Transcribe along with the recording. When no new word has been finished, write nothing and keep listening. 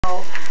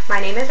So my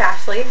name is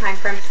Ashley. I'm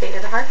from State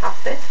of the Heart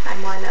Hospice.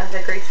 I'm one of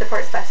the grief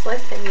support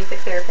specialists and music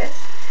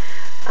therapists.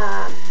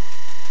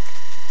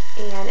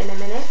 And in a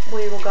minute,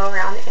 we will go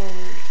around and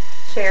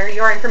share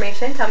your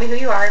information. Tell me who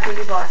you are, who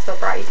you've lost,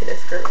 what brought you to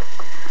this group.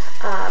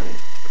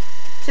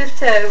 Just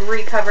to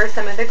recover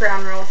some of the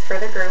ground rules for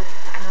the group,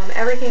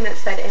 everything that's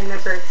said in the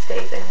group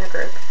stays in the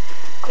group.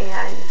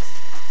 And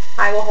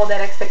I will hold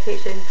that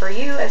expectation for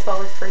you as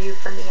well as for you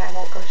for me. I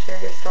won't go share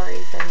your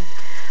stories. And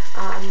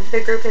the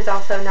group is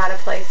also not a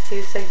place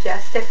to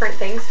suggest different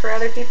things for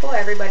other people.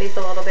 Everybody's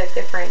a little bit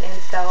different.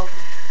 And so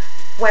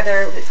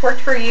whether it's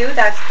worked for you,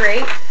 that's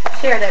great.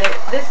 Share that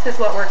this is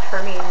what worked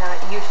for me, not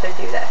you should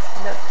do this,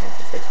 in those kinds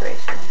of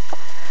situations.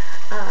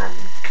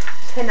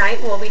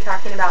 Tonight we'll be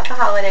talking about the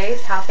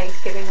holidays, how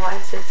Thanksgiving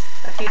was just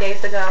a few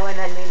days ago, and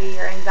then maybe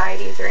your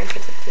anxieties or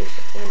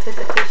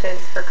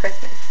anticipations for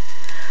Christmas.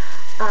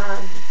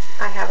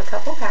 I have a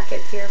couple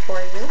packets here for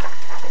you.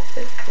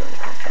 If you want to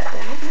pass that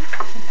down.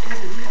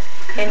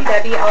 And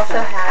Debbie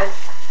also has,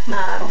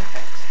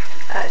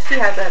 she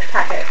has a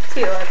packet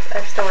too of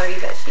a story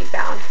that she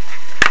found.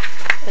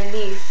 And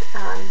these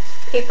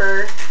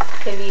papers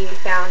can be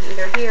found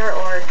either here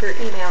or through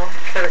email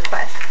for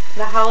request.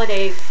 The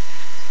holidays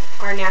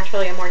are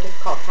naturally a more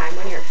difficult time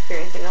when you're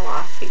experiencing a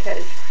loss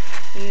because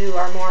you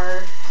are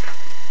more,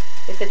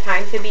 it's a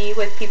time to be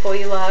with people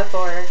you love,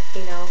 or,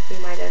 you know, you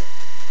might have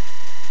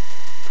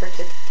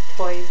purchased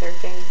toys or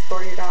things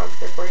for your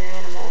dogs or for your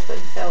animals,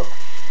 and so,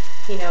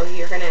 you know,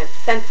 you're going to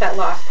sense that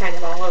loss kind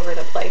of all over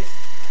the place,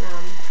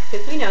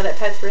 because we know that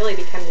pets really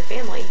become your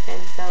family,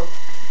 and so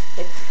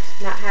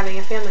it's not having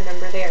a family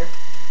member there.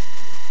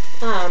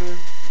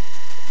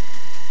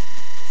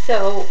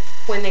 So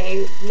when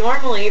they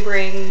normally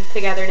bring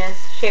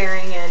togetherness,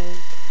 sharing, and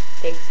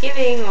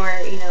Thanksgiving,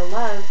 or, you know,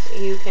 love,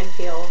 you can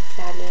feel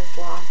sadness,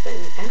 loss, and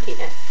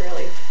emptiness,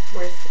 really.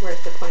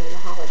 Where's the point of the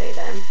holiday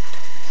then?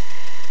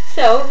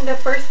 So the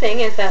first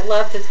thing is that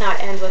love does not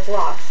end with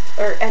loss,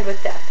 or end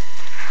with death.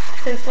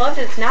 Since love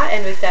does not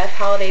end with death,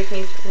 holidays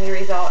may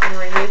result in a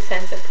renewed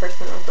sense of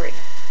personal grief,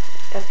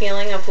 a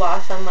feeling of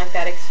loss unlike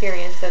that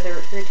experience of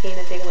the routine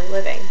of daily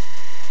living.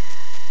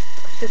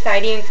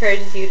 Society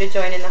encourages you to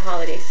join in the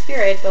holiday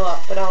spirit,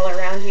 but all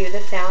around you,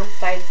 the sounds,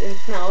 sights, and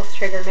smells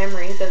trigger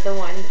memories of the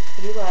one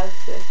you love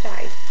who has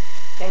died.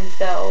 And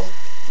so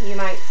you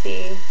might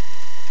see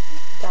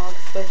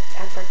dogs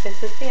at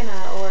breakfast with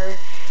Santa, or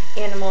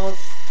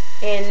animals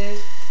in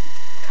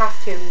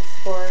costumes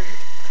for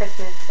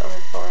Christmas or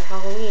for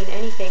Halloween,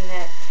 anything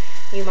that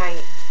you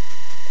might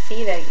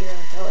see that you're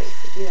like, oh, I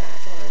used to do that,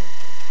 or,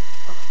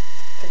 oh,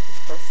 this is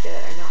supposed to do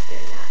it, I'm not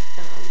doing that.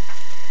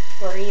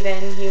 Or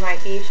even you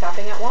might be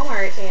shopping at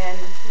Walmart and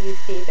you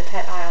see the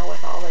pet aisle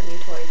with all the new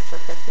toys for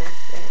Christmas,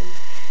 and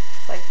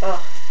it's like,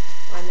 oh,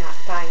 I'm not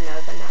buying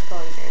those, I'm not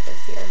going there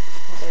this year.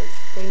 All those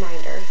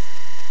reminders.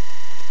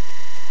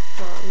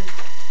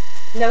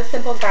 No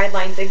simple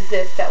guidelines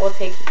exist that will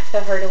take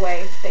the hurt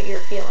away that you're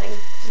feeling.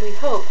 We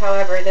hope,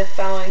 however, the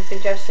following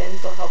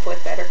suggestions will help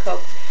with better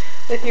cope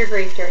with your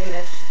grief during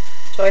this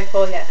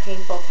joyful yet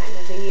painful time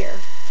of the year.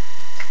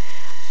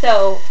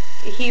 So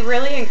he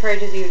really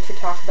encourages you to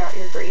talk about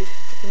your grief,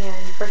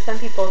 and for some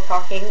people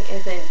talking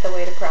isn't the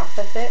way to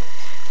process it,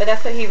 but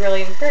that's what he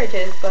really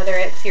encourages, whether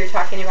it's you're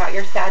talking about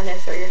your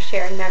sadness or you're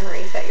sharing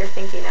memories that you're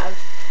thinking of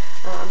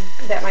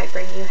that might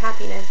bring you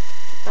happiness,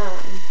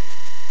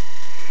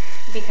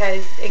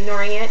 because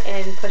ignoring it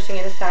and pushing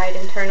it aside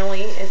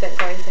internally isn't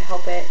going to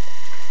help it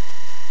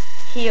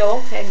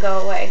heal and go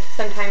away.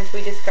 Sometimes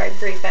we describe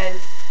grief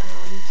as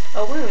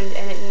a wound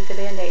and it needs a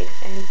band-aid,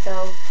 and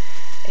so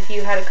if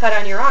you had a cut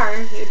on your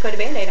arm, you would put a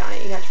Band-Aid on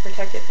it. You have to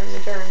protect it from the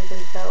germs.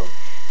 And so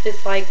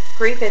just like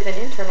grief is an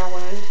internal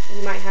wound,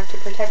 you might have to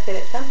protect it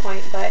at some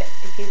point, but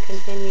if you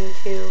continue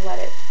to let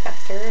it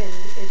fester, and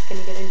it's going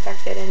to get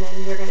infected, and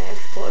then you're going to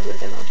explode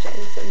with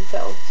emotions. And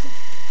so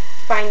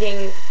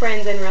finding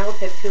friends and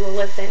relatives who will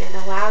listen and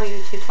allow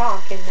you to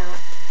talk, and not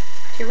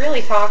to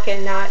really talk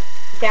and not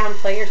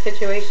downplay your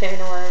situation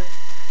or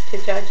to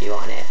judge you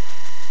on it.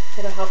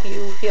 It'll help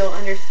you feel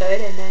understood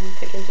and then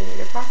to continue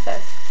to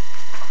process.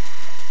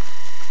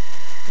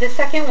 The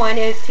second one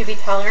is to be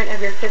tolerant of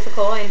your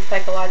physical and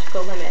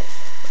psychological limits.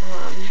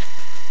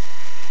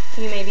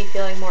 You may be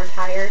feeling more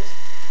tired,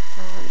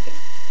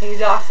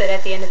 exhausted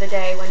at the end of the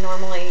day, when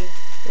normally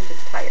you're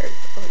just tired.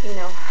 You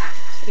know,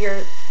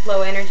 your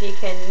low energy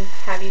can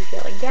have you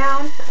feeling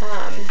down,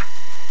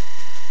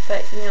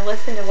 but, you know,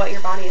 listen to what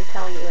your body is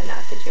telling you in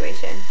that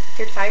situation. If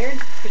you're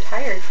tired, you're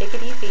tired. Take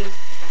it easy.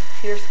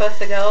 If you're supposed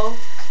to go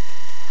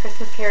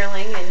Christmas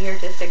caroling and you're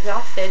just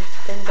exhausted,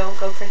 then don't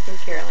go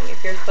Christmas caroling.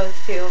 If you're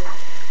supposed to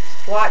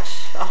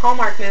watch a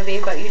Hallmark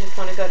movie but you just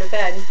want to go to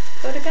bed,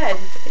 go to bed.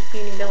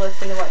 You need to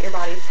listen to what your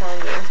body's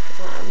telling you.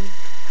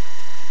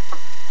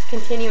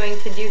 Continuing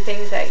to do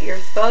things that you're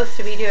supposed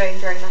to be doing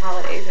during the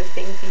holidays, or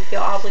things you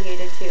feel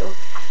obligated to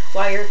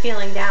while you're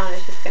feeling down,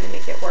 is just going to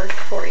make it worse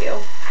for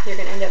you. You're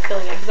going to end up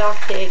feeling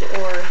exhausted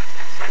or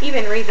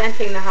even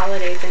resenting the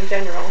holidays in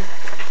general.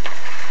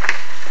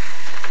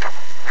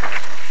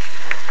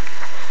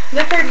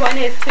 The third one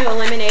is to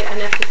eliminate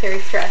unnecessary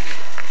stress.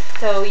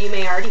 So you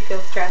may already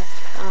feel stressed.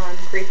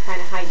 Grief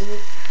kind of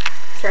heightens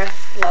stress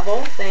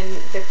levels and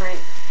different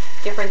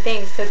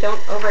things. So don't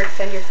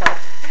overextend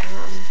yourself.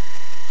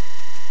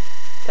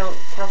 Don't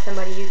tell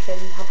somebody you can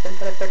help them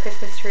put up their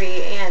Christmas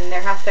tree and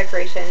their house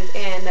decorations,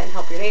 and then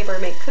help your neighbor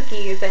make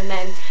cookies, and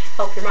then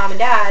help your mom and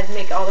dad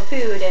make all the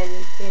food, and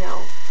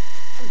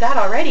that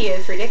already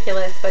is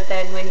ridiculous. But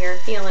then when you're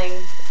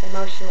feeling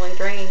emotionally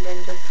drained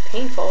and just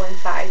painful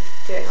inside,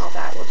 doing all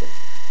that will just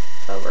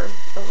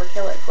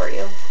overkill it for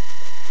you.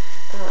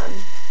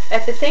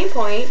 At the same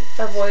point,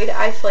 avoid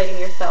isolating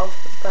yourself,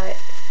 but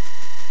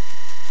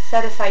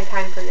set aside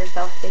time for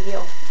yourself to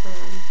heal,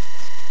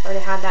 or to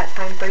have that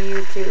time for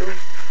you to,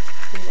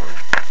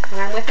 when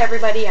I'm with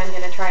everybody, I'm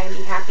going to try and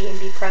be happy and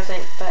be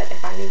present, but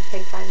if I need to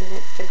take 5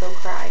 minutes to go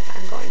cry,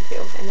 I'm going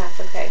to, and that's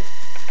okay.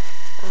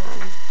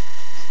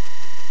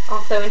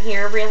 Also in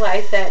here,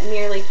 realize that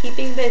merely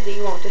keeping busy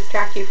won't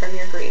distract you from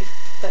your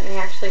grief, but may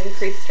actually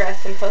increase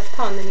stress and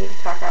postpone the need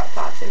to talk out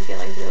thoughts and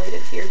feelings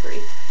related to your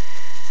grief.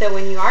 So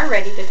when you are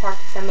ready to talk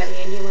to somebody,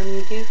 and when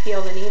you do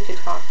feel the need to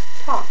talk.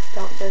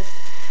 Don't just,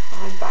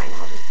 oh, I'm fine,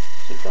 I'll just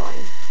keep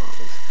going. I'll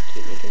just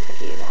keep making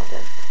cookies. I'll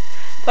just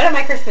put up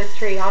my Christmas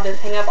tree. I'll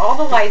just hang up all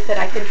the lights that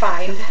I can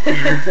find.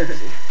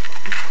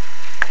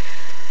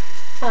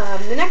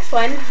 The next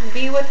one,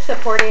 be with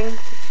supporting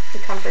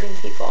and comforting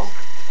people.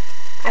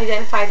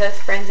 Identify those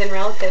friends and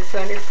relatives who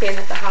understand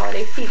that the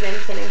holiday season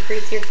can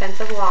increase your sense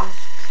of loss,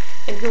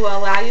 and who will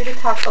allow you to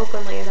talk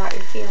openly about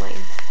your feelings.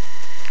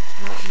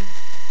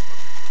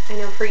 I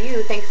know for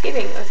you,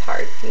 Thanksgiving was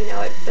hard.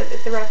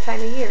 It's a rough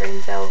time of year,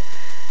 and so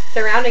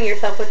surrounding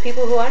yourself with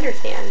people who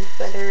understand,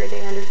 whether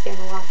they understand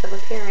the loss of a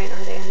parent,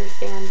 or they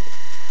understand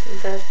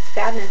the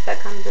sadness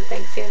that comes with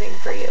Thanksgiving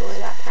for you, or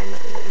that time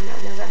of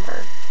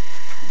November.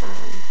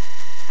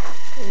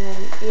 And then,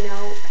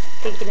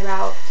 thinking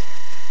about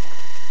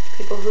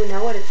people who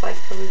know what it's like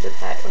to lose a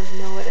pet, or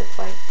know what it's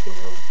like to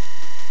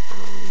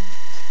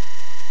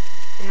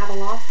have a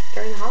loss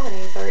during the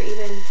holidays, or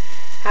even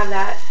have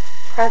that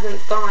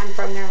presence gone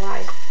from their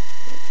life,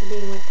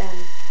 being with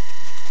them.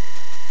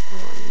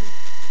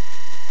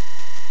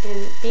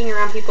 And being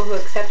around people who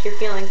accept your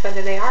feelings,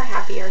 whether they are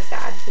happy or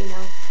sad. If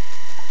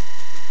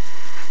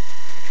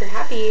you're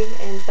happy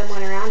and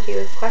someone around you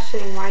is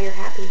questioning why you're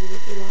happy,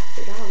 you lost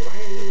your dog, why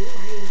are you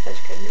in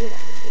such good mood? I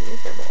would be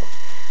miserable.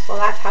 Well,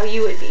 that's how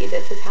you would be.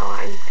 This is how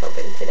I'm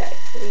coping today.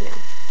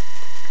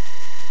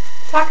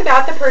 Talk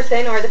about the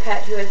person or the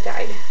pet who has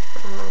died.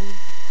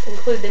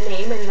 Include the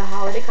name in the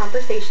holiday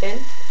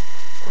conversation.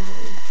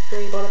 If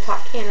you're able to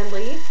talk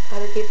candidly,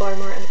 other people are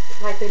more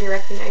likely to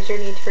recognize your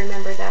need to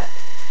remember that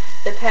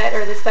the pet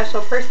or the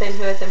special person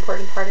who is an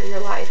important part of your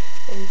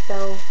life. And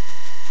so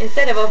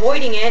instead of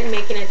avoiding it and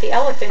making it the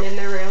elephant in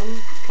the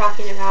room,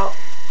 talking about,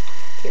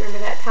 do you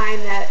remember that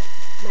time that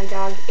my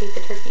dog ate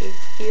the turkey?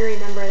 Do you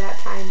remember that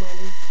time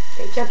when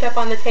they jumped up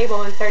on the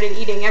table and started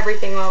eating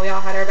everything while we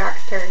all had our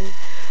backs turned?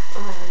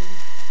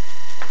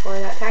 Or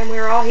that time we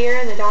were all here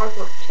and the dog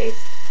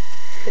chased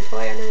the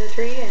toy under the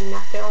tree and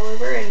knocked it all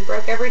over and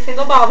broke every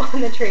single bulb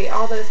on the tree.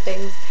 All those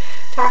things.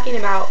 Talking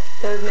about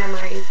those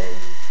memories, and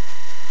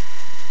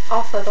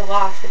also the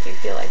loss if you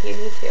feel like you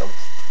need to.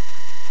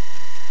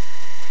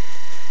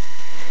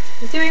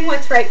 Doing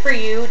what's right for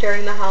you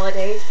during the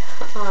holidays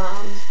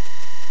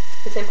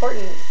is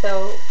important.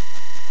 So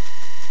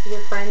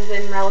your friends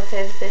and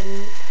relatives,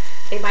 and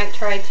they might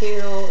try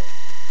to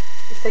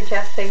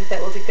suggest things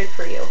that will be good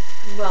for you.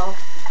 Well,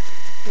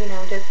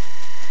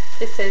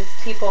 just as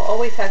people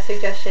always have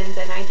suggestions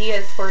and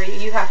ideas for you,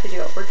 you have to do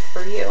what works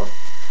for you.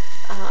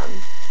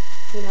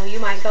 You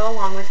might go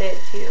along with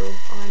it to,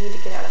 oh, I need to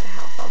get out of the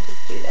house, I'll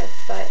just do this.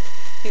 But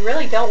if you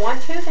really don't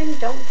want to, then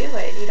don't do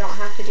it. You don't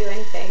have to do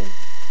anything.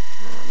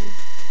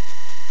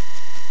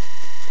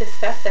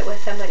 Discuss it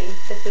with somebody.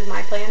 This is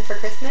my plan for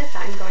Christmas.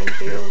 I'm going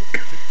to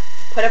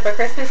put up a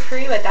Christmas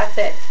tree, but that's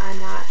it. I'm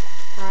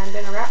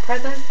going to wrap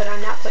presents, but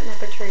I'm not putting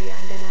up a tree.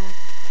 I'm going to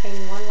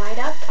hang one light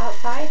up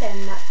outside,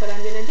 and that's what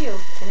I'm going to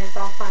do, and it's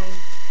all fine.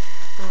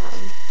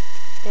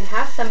 And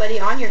have somebody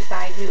on your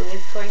side who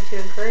is going to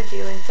encourage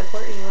you and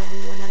support you,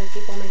 and when other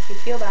people make you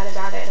feel bad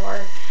about it,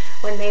 or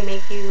when they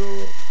make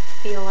you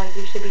feel like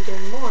you should be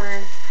doing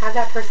more, have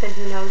that person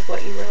who knows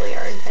what you really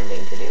are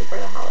intending to do for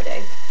the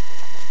holiday.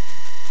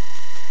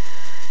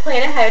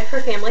 Plan ahead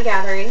for family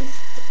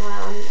gatherings.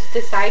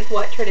 Decide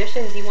what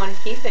traditions you want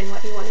to keep and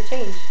what you want to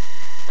change.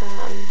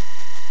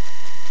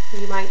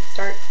 You might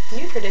start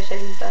new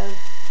traditions of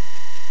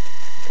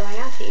going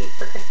out to eat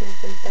for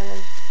Christmas instead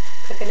of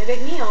cooking a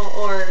big meal,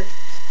 or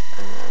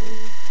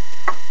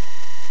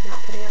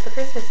not putting up a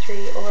Christmas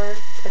tree, or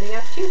putting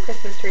up 2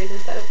 Christmas trees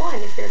instead of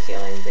 1 if you're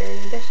feeling very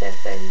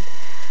ambitious. And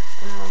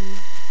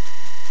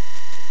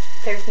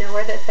there's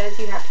nowhere that says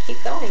you have to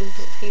keep going.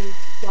 If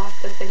you've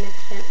lost a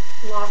significant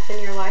loss in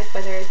your life,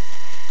 whether it's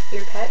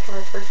your pet or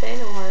a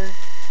person, or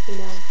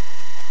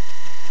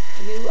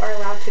you are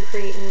allowed to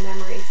create new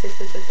memories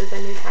just as this is a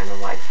new time of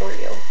life for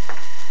you.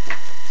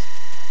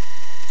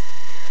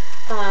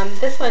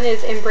 The this one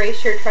is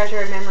embrace your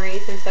treasured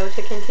memories. And so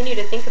to continue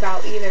to think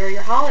about either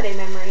your holiday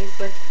memories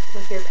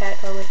with your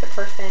pet or with the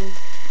person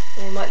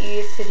and what you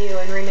used to do,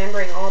 and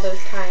remembering all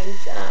those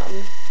times,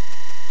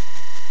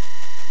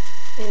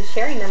 and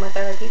sharing them with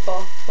other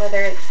people,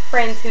 whether it's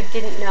friends who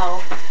didn't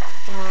know,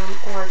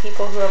 or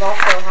people who have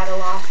also had a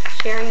loss,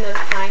 sharing those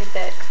times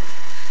that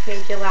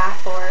made you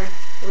laugh or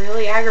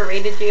really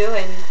aggravated you,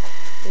 and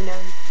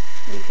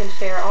you can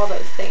share all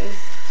those things.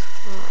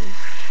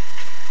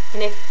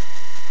 And if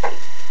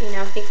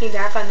thinking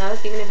back on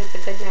those, even if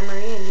it's a good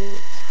memory and you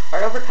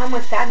are overcome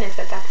with sadness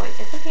at that point,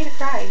 it's okay to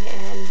cry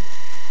and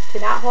to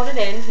not hold it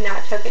in,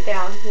 not choke it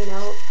down.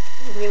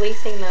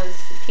 Releasing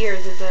those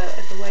tears is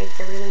a way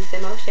to release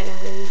emotion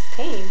and release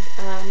pain.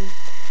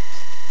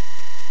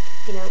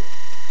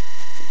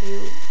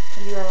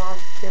 You're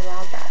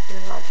allowed that.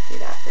 You're allowed to do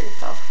that for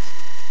yourself.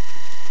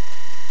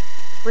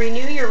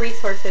 Renew your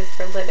resources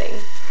for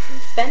living.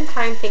 Spend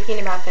time thinking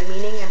about the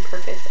meaning and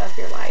purpose of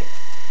your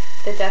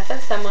life. The death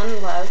of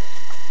someone loved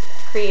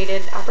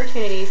created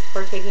opportunities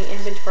for taking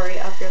inventory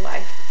of your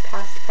life,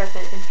 past,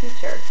 present, and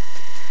future.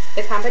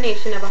 The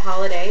combination of a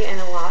holiday and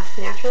a loss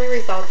naturally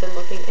results in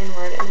looking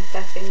inward and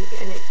assessing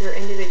your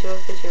individual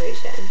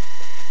situation.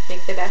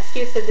 Make the best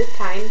use of this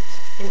time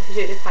and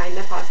to find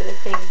the positive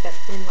things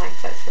in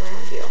life that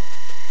surround you.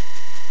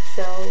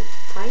 So,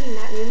 finding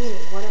that new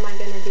meaning. What am I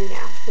going to do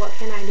now? What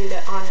can I do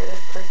to honor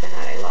this person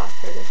that I lost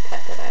or this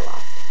pet that I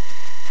lost?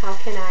 How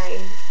can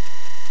I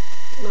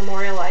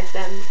memorialize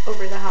them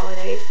over the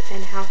holidays,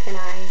 and how can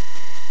I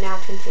now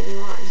continue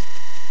on?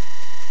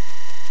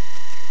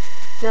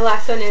 The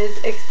last one is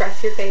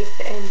express your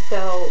faith. And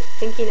so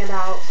thinking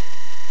about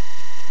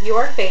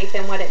your faith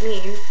and what it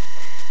means.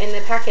 In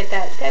the packet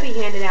that Debbie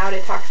handed out,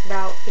 it talks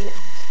about,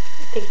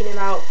 thinking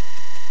about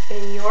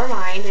in your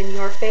mind and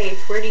your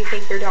faith, where do you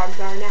think your dogs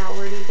are now?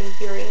 Where do you think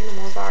your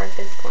animals are at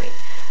this point?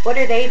 What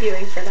are they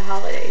doing for the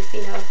holidays?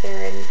 If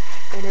they're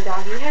in a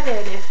doggy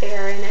heaven, if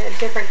they're in a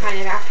different kind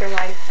of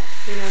afterlife,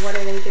 what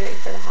are they doing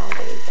for the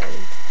holidays? And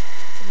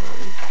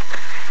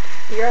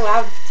you're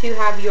allowed to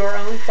have your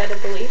own set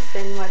of beliefs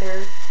and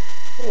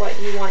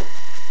what you want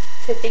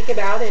to think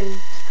about and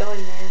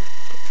going there.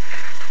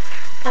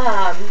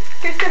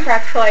 Here's some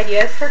practical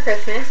ideas for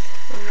Christmas.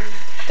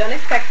 Don't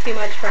expect too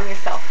much from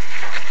yourself.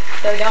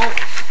 So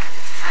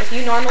if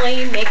you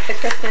normally make the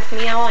Christmas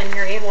meal and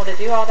you're able to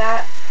do all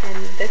that,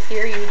 and this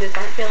year you just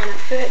aren't feeling up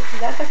to it,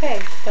 that's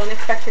okay. Don't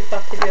expect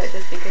yourself to do it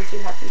just because you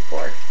have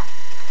before.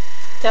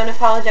 Don't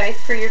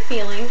apologize for your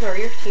feelings or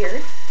your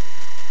tears.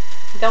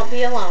 Don't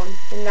be alone.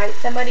 Invite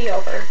somebody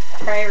over.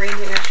 Try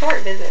arranging a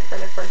short visit for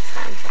the first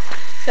time.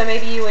 So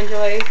maybe you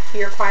enjoy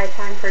your quiet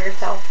time for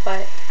yourself,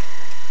 but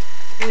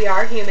we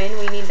are human.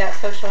 We need that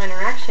social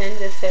interaction,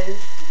 just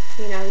as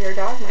your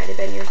dog might have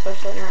been your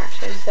social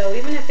interaction. So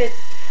even if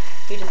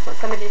you just want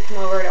somebody to come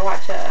over to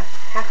watch a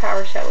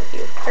half-hour show with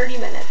you, 30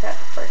 minutes at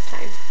the first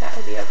time, that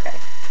would be okay.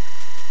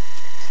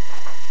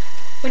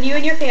 When you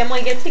and your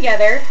family get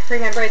together,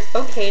 remember it's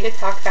okay to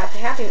talk about the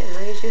happy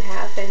memories you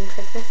have in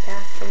Christmas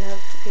past and of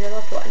your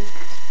loved one.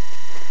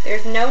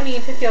 There's no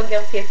need to feel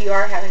guilty if you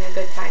are having a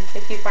good time.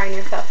 If you find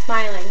yourself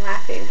smiling,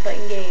 laughing,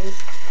 playing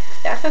games,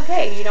 that's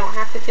okay. You don't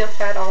have to feel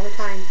sad all the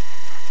time.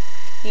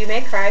 You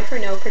may cry for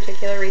no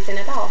particular reason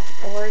at all,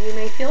 or you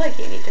may feel like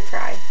you need to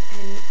cry,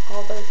 and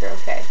all those are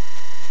okay.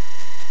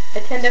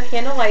 Attend a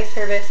candlelight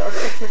service or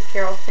Christmas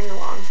carol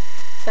sing-along.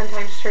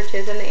 Sometimes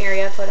churches in the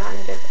area put on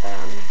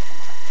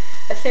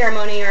a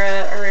ceremony or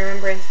a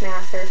remembrance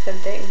mass or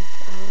something.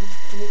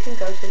 And you can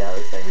go to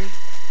those, and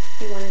if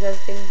you want to go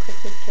sing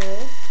Christmas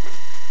carols.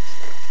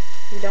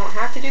 You don't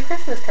have to do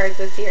Christmas cards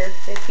this year.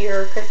 If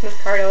your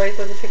Christmas card always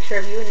was a picture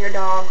of you and your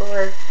dog,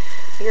 or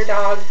your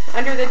dog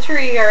under the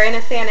tree or in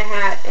a Santa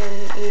hat,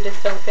 and you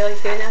just don't feel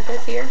like doing that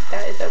this year,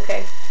 that is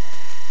okay.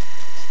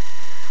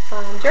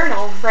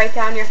 Journal. Write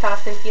down your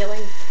thoughts and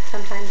feelings.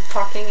 Sometimes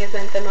talking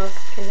isn't the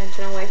most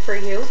conventional way for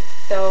you,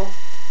 so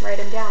write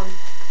them down.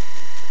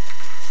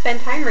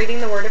 Spend time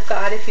reading the Word of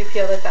God if you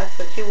feel that that's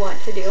what you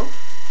want to do.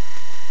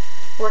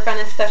 Work on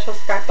a special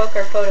scrapbook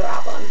or photo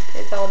album.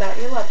 It's all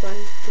about your loved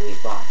ones who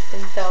you've lost.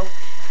 And so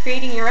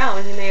creating your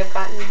own, you may have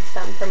gotten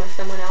some from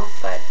someone else,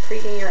 but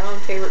creating your own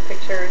favorite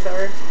pictures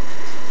or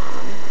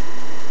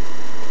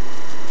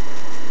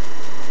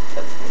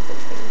those kinds of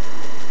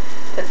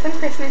things. Put some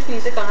Christmas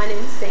music on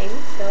and sing.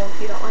 So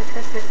if you don't like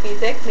Christmas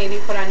music, maybe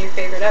put on your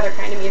favorite other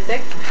kind of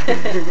music.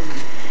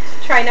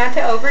 Try not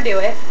to overdo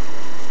it.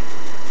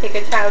 Take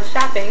a child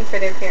shopping for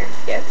their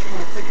parents' gifts.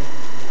 That's a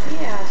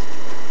good. Yeah.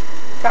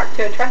 Talk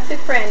to a trusted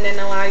friend and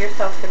allow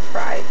yourself to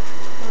cry.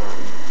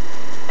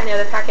 I know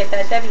the packet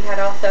that Debbie had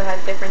also has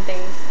different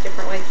things,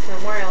 different ways to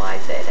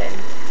memorialize it, and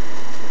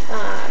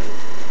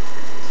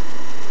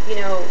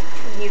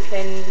you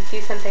can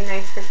do something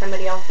nice for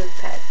somebody else's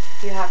pet.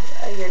 If you have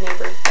your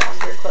neighbor's dog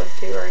you're close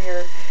to, or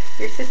your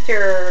sister,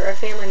 or a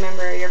family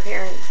member, or your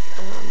parents,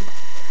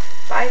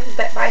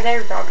 buy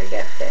their dog a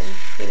gift, and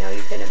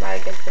you couldn't buy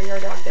a gift for your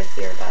dog this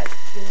year, but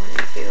you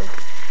wanted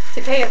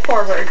to pay it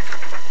forward.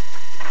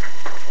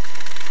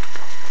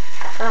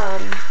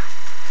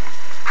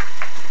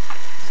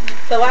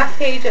 The last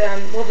page,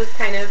 we'll just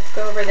kind of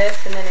go over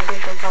this, and then I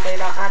think we're probably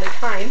about out of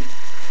time.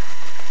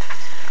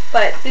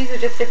 But these are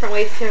just different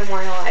ways to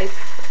memorialize.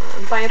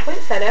 Buy a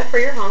poinsettia for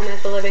your home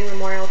as a living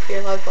memorial to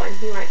your loved one.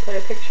 You might put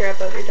a picture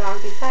up of your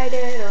dog beside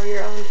it, or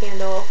your own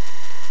candle,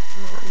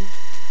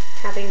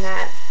 having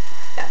that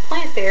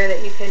plant there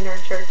that you can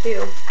nurture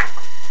too.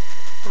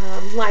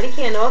 Light a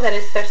candle that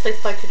is specially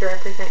selected to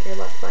represent your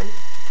loved one.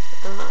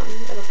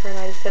 It'll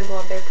provide a symbol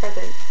of their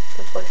presence,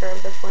 the flicker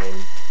of the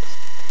flame.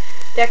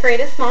 Decorate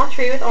a small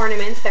tree with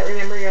ornaments that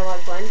remember your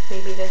loved one.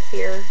 Maybe this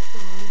year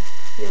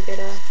you'll get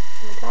a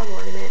dog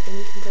ornament and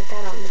you can put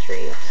that on the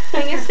tree.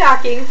 Hang a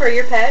stocking for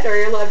your pet or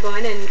your loved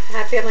one, and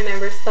have family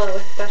members fill it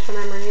with special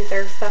memories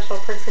or special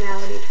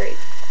personality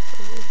traits.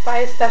 Buy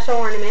a special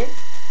ornament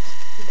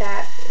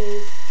that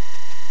is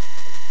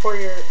for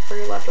your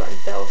loved one.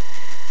 So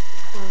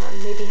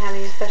maybe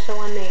having a special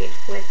one made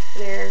with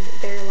their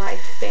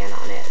lifespan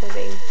on it,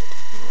 living.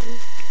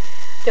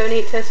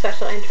 Donate to a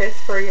special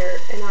interest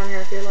in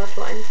honor of your loved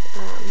one.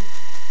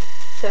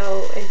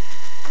 So if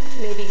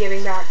maybe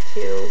giving back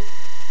to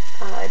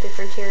a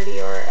different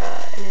charity or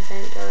an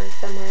event or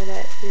somewhere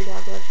that your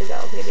dog loves to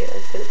go. Maybe it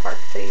was to the park,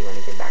 so you want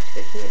to give back to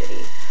the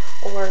community,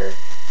 or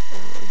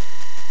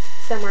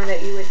somewhere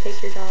that you would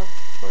take your dog,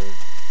 or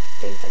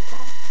things like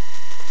that.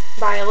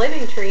 Buy a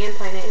living tree and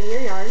plant it in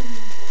your yard.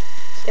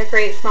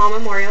 Decorate a small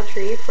memorial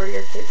tree for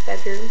your kids'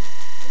 bedrooms.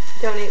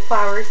 Donate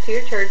flowers to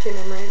your church in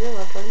memory of your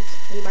loved ones.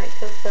 You might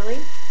feel silly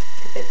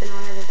if it's in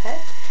honor of a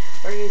pet,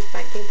 or you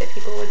might think that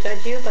people would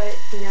judge you, but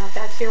if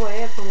that's your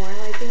way of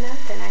memorializing them,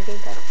 then I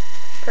think that's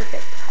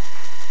perfect.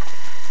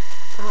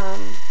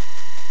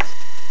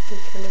 You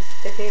can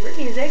listen to favorite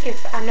music.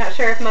 I'm not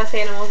sure if most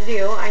animals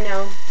do. I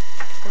know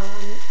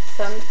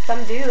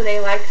some do. They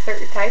like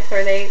certain types,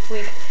 or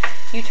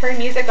you turn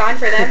music on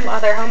for them while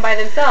they're home by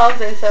themselves,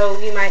 and so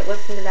you might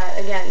listen to that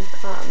again.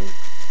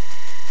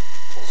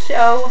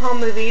 Show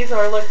home movies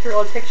or look through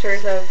old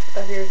pictures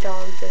of your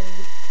dogs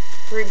and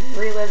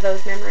relive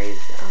those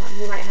memories.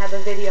 You might have a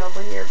video of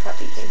when your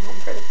puppy came home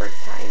for the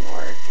first time,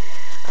 or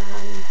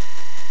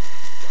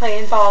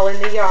playing ball in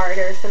the yard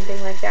or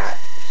something like that.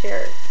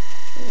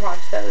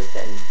 Watch those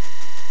and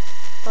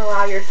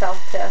allow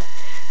yourself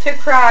to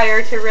cry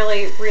or to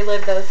really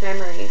relive those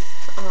memories.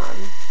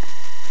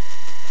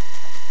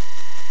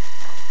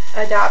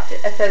 Adopt,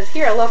 it says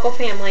here, a local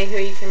family who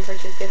you can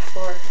purchase gifts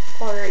for,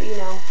 or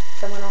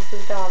someone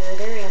else's dog or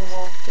their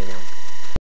animal.